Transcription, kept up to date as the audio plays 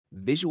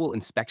Visual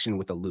inspection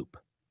with a loupe.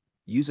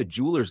 Use a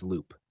jeweler's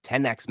loupe,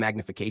 10x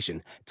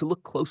magnification, to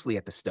look closely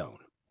at the stone.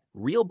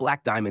 Real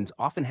black diamonds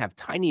often have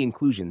tiny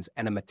inclusions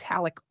and a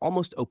metallic,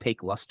 almost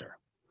opaque luster.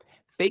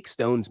 Fake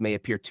stones may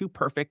appear too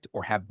perfect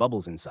or have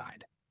bubbles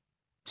inside.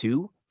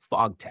 2.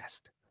 Fog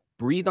test.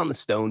 Breathe on the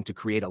stone to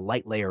create a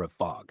light layer of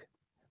fog.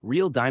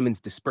 Real diamonds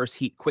disperse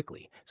heat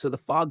quickly, so the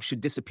fog should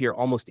disappear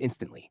almost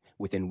instantly,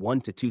 within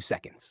 1 to 2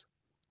 seconds.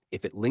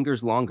 If it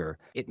lingers longer,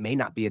 it may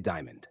not be a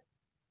diamond.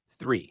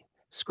 3.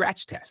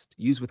 Scratch test.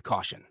 Use with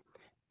caution.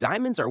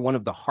 Diamonds are one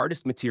of the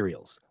hardest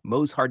materials,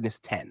 Mohs hardness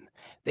 10.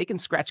 They can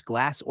scratch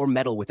glass or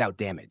metal without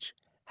damage.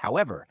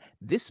 However,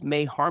 this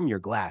may harm your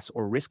glass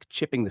or risk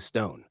chipping the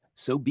stone,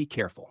 so be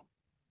careful.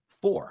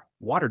 4.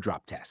 Water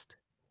drop test.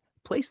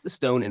 Place the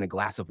stone in a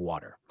glass of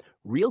water.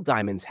 Real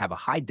diamonds have a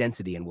high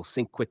density and will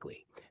sink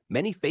quickly.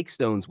 Many fake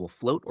stones will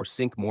float or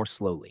sink more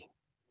slowly.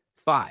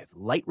 5.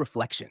 Light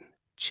reflection.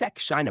 Check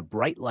shine a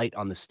bright light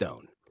on the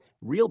stone.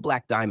 Real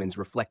black diamonds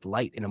reflect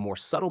light in a more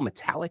subtle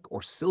metallic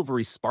or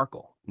silvery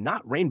sparkle,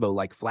 not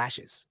rainbow-like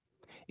flashes.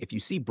 If you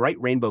see bright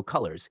rainbow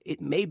colors,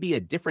 it may be a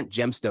different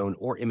gemstone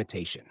or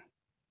imitation.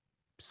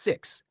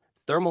 6.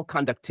 Thermal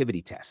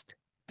conductivity test.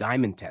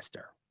 Diamond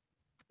tester.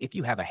 If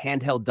you have a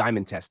handheld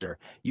diamond tester,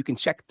 you can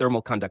check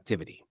thermal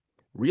conductivity.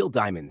 Real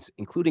diamonds,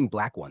 including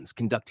black ones,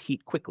 conduct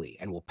heat quickly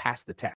and will pass the test.